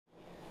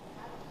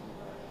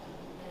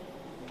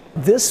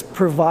This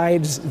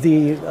provides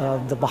the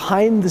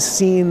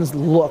behind-the-scenes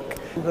look.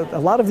 A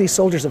lot of these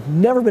soldiers have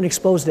never been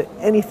exposed to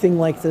anything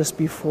like this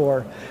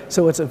before,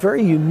 so it's a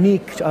very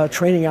unique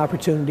training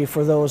opportunity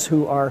for those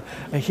who are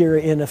here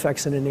in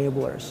Effects and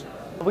Enablers.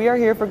 We are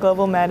here for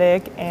Global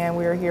Medic, and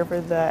we are here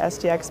for the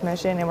STX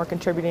mission, and we're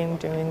contributing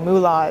doing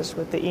Moulage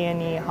with the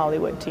E&E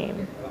Hollywood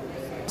team.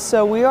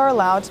 So we are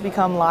allowed to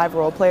become live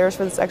role players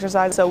for this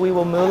exercise, so we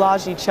will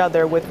moulage each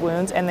other with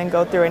wounds and then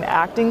go through an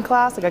acting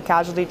class, like a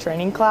casualty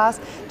training class,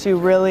 to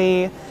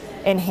really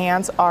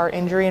enhance our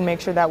injury and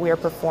make sure that we are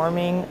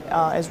performing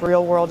as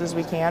real world as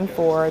we can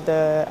for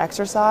the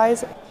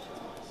exercise.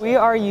 We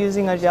are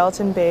using a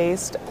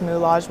gelatin-based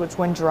moulage, which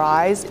when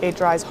dries, it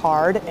dries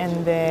hard,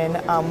 and then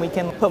we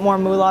can put more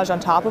moulage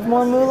on top of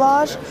more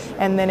moulage,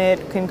 and then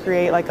it can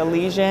create like a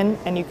lesion,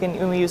 and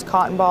we use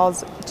cotton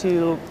balls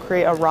to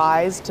create a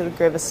rise to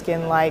give a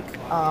skin-like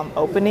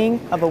opening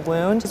of a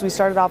wound. So we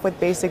started off with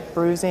basic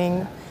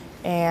bruising,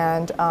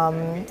 and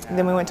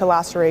then we went to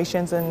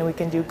lacerations, and we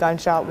can do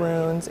gunshot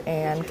wounds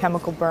and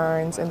chemical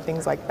burns and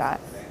things like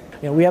that.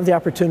 You know, we have the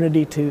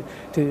opportunity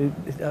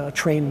to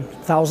train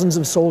thousands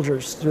of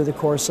soldiers through the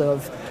course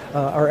of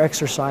our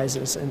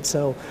exercises, and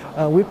so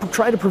we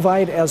try to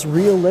provide as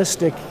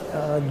realistic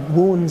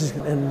wounds,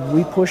 and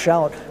we push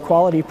out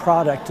quality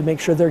product to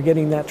make sure they're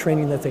getting that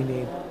training that they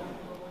need.